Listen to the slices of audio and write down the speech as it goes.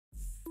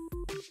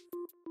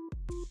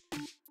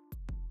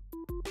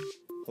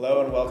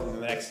Hello and welcome to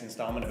the next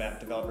installment of App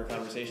Developer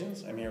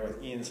Conversations. I'm here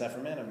with Ian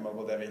Sefferman of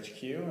Mobile Dev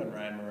HQ and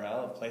Ryan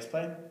Morrell of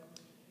PlacePlay.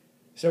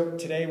 So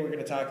today we're going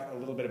to talk a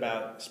little bit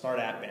about smart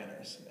app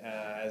banners.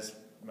 As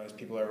most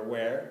people are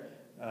aware,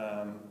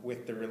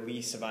 with the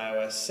release of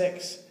iOS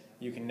 6,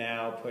 you can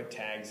now put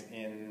tags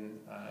in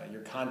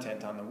your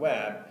content on the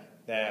web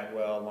that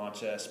will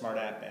launch a smart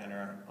app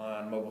banner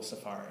on mobile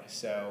Safari.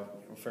 So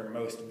for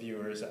most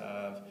viewers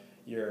of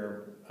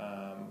your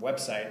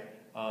website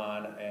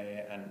on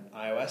an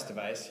iOS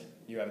device,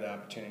 you have the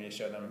opportunity to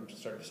show them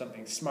sort of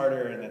something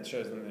smarter, and that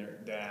shows them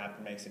the app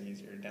and makes it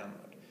easier to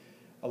download.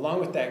 Along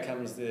with that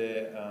comes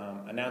the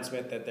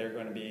announcement that they're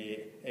going to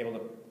be able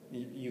to,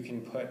 you can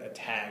put a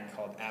tag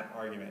called app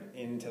argument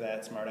into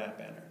that smart app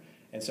banner.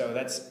 And so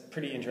that's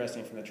pretty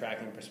interesting from the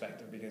tracking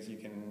perspective because you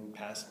can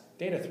pass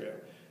data through.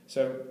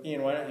 So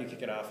Ian, why don't you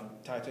kick it off and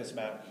talk to us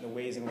about the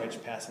ways in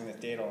which passing this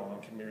data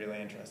along can be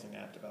really interesting to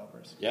app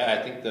developers. Yeah,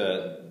 I think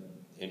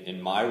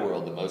in my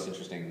world, the most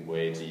interesting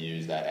way to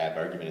use that app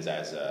argument is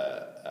as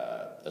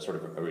a sort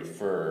of a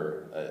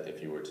refer,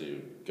 if you were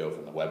to go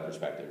from the web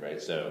perspective,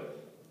 right? So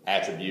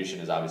attribution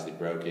is obviously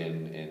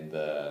broken in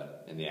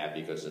the app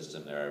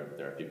ecosystem.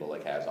 There are people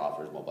like Has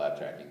Offers, mobile app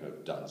tracking, who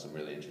have done some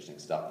really interesting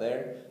stuff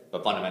there,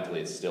 but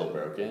fundamentally it's still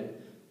broken.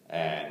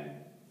 And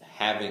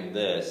having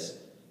this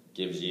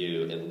gives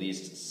you at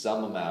least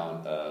some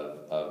amount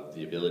of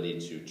the ability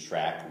to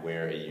track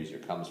where a user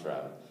comes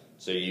from.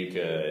 So you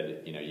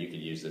could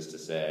use this to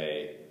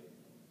say,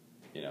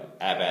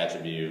 app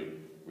attribute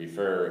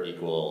refer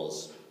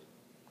equals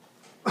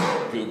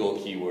Google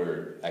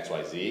keyword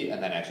XYZ,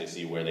 and then actually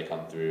see where they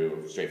come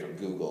through straight from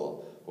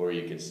Google, or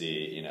you could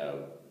see,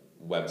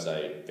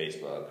 website,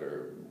 Facebook,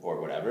 or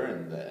whatever,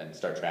 and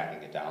start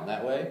tracking it down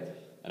that way.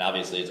 And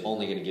obviously, it's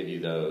only going to give you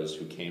those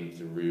who came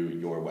through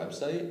your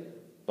website,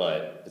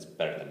 but it's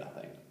better than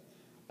nothing.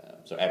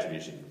 So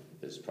attribution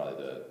is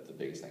probably the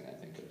biggest thing I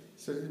think of.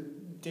 So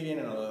digging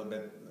in a little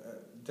bit,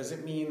 does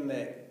it mean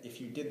that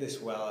if you did this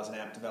well as an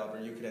app developer,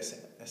 you could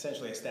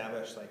essentially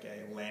establish like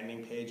a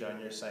landing page on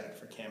your site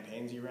for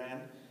campaigns you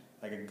ran,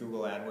 like a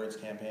Google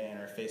AdWords campaign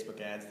or Facebook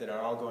ads that are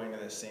all going to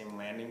the same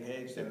landing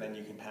page, and then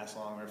you can pass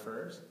along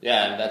refers?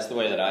 Yeah, and that's the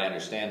way that I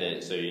understand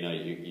it. So you're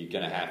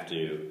going to have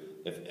to,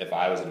 if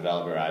I was a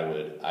developer,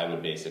 I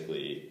would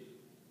basically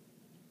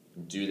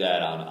do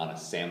that on a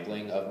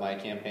sampling of my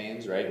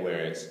campaigns, right?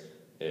 Where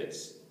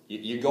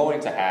you're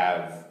going to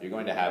have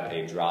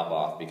a drop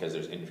off because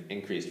there's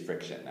increased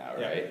friction now,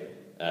 right?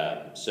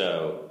 Yeah.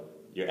 So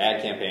your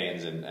ad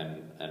campaigns and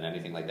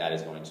anything like that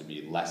is going to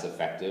be less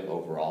effective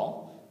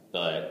overall.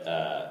 But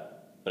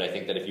I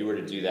think that if you were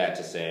to do that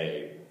to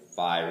say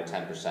 5 or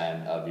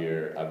 10% of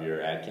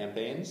your ad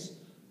campaigns,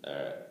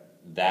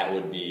 that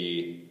would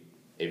be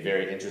a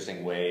very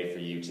interesting way for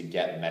you to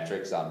get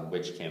metrics on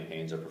which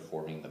campaigns are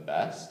performing the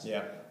best.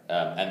 Yeah.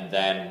 And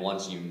then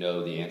once you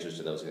know the answers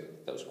to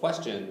those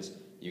questions,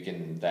 you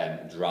can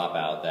then drop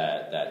out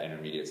that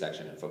intermediate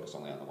section and focus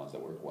only on the ones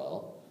that work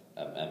well,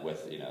 and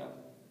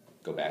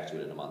go back to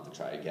it in a month and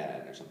try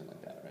again or something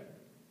like that, right?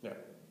 Yeah.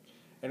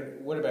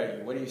 And what about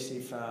you? What do you see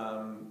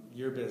from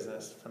your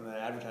business, from the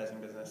advertising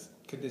business?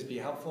 Could this be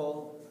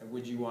helpful?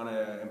 Would you want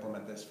to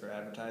implement this for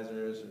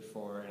advertisers or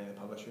for any of the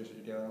publishers that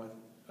you're dealing with?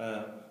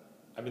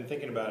 I've been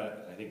thinking about it.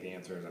 I think the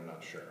answer is I'm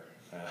not sure,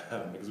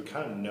 because we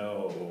kind of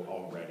know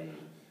already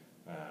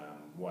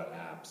what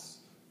apps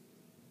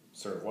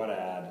serve what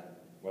ad,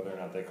 whether or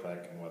not they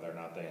click, and whether or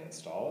not they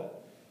install it.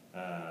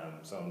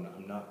 So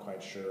I'm not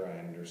quite sure I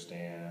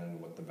understand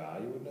what the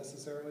value would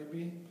necessarily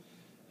be.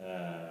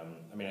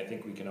 I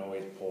think we can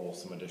always pull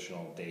some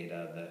additional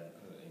data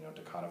that,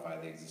 to codify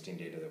the existing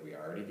data that we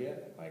already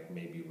get. Like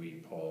maybe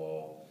we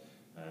pull,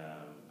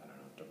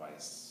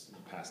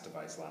 past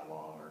device lat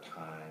long or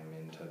time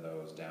into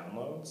those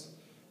downloads.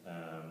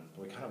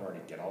 We kind of already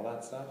get all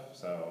that stuff,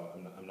 so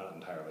I'm not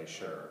entirely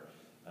sure.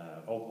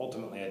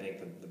 Ultimately, I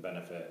think that the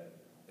benefit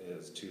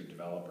is to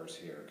developers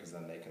here, because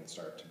then they can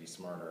start to be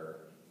smarter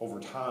over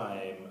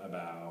time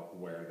about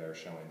where they're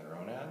showing their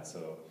own ads.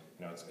 So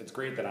it's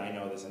great that I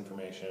know this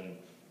information.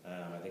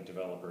 I think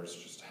developers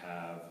just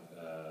have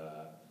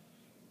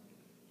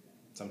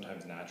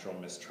sometimes natural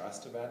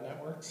mistrust of ad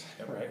networks,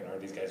 right? And are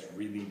these guys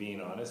really being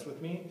honest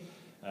with me?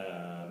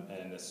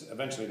 And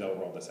eventually they'll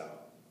roll this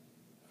out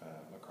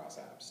across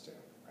apps too,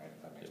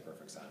 right? That makes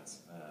perfect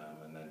sense.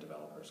 And then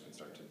developers can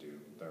start to do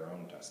their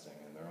own testing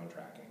and their own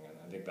tracking, and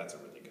I think that's a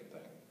really good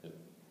thing.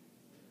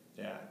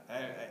 Yeah,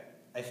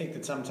 I think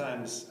that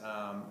sometimes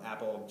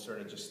Apple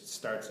sort of just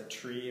starts a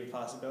tree of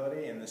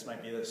possibility, and this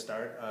might be the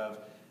start of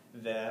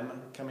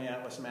them coming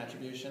out with some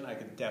attribution. I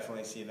could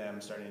definitely see them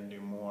starting to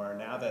do more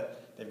now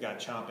that they've got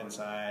Chomp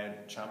inside.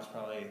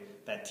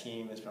 That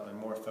team is probably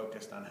more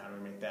focused on how do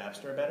we make the App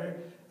Store better.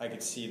 I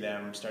could see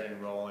them starting to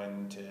roll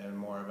into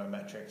more of a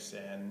metrics,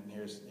 and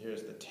here's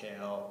the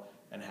tail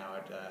and how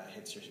it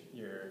hits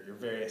your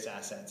various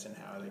assets and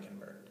how they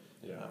convert.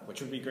 Yeah. Which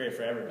would be great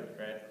for everybody,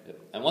 right?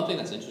 Yep. And one thing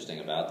that's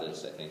interesting about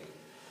this, I think,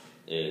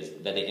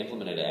 is that they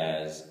implement it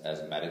as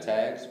meta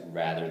tags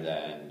rather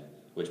than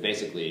which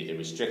basically it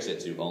restricts it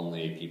to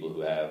only people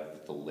who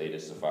have the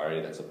latest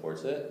Safari that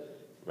supports it,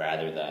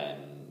 rather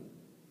than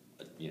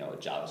a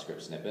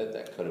JavaScript snippet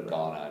that could have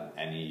gone on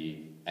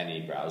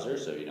any browser.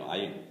 So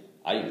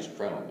I use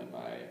Chrome on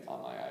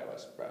my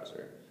iOS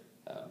browser.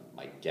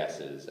 My guess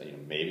is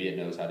maybe it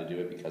knows how to do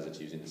it because it's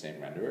using the same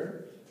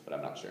renderer, but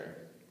I'm not sure.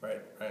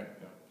 Right. Yeah.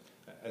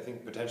 I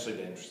think potentially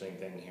the interesting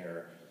thing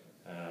here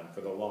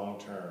for the long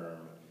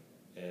term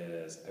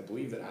is I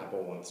believe that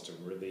Apple wants to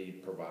really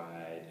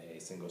provide a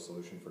single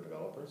solution for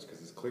developers,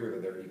 because it's clear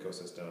that their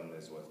ecosystem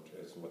is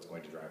what's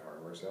going to drive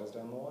hardware sales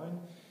down the line.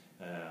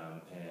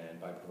 And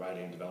by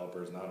providing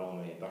developers not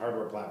only the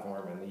hardware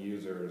platform and the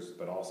users,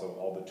 but also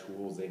all the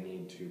tools they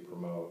need to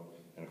promote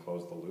and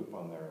close the loop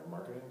on their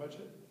marketing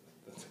budget,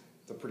 it's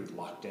a pretty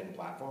locked-in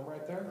platform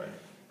right there. Right.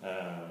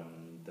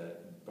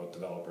 That both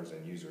developers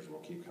and users will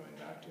keep coming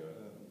back to it.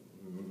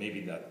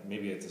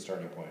 Maybe it's a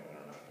starting point. I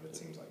don't know, but it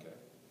seems like it.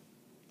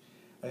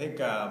 I think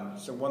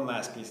so. One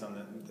last piece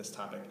on this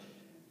topic.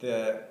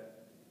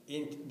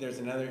 There's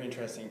another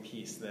interesting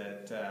piece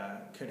that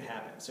could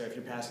happen. So if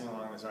you're passing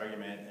along this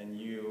argument and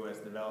you as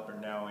the developer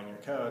know in your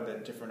code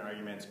that different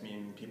arguments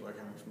mean people are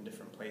coming from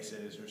different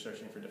places or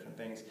searching for different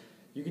things,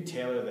 you could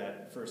tailor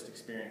that first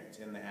experience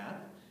in the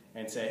app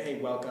and say, hey,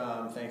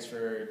 welcome, thanks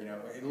for,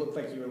 it looked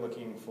like you were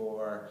looking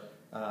for,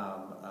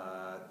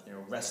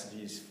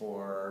 recipes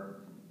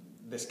for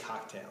this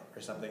cocktail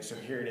or something, so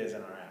here it is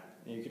in our app.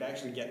 And you could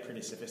actually get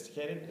pretty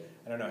sophisticated.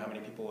 I don't know how many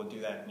people will do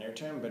that near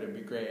term, but it would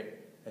be great,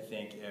 I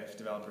think, if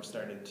developers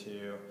started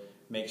to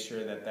make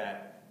sure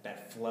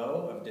that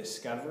flow of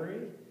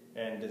discovery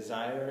and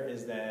desire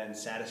is then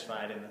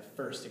satisfied in the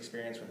first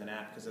experience with an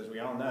app, because as we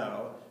all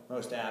know,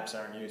 most apps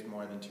aren't used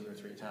more than 2 or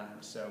 3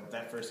 times. So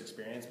that first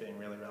experience being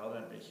really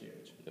relevant would be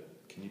huge. Yep.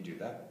 Can you do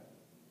that?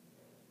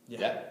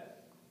 Yeah.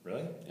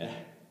 Really? Yeah.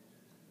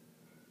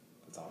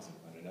 That's awesome.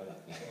 I didn't know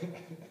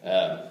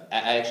that.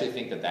 I actually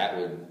think that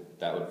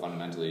would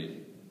fundamentally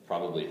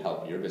probably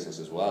help your business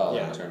as well,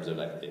 in terms of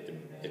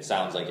it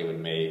sounds like it would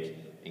make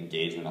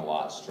engagement a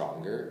lot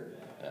stronger,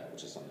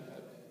 which is something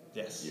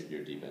that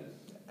you're deep in.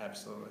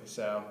 Absolutely.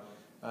 So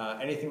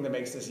anything that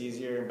makes this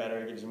easier and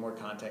better, gives you more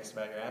context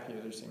about your app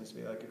users, seems to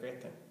be like a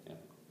great thing. Yeah.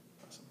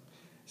 Awesome.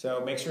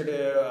 So make sure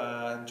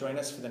to join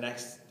us for the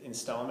next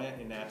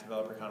installment in App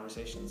Developer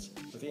Conversations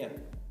with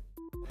Ian.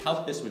 How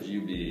pissed would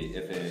you be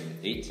if in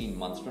 18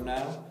 months from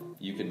now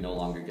you could no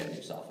longer get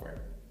new software?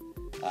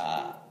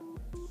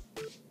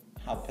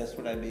 How pissed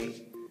would I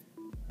be?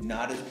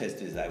 Not as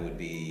pissed as I would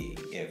be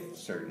if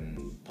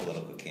certain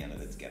political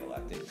candidates get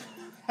elected.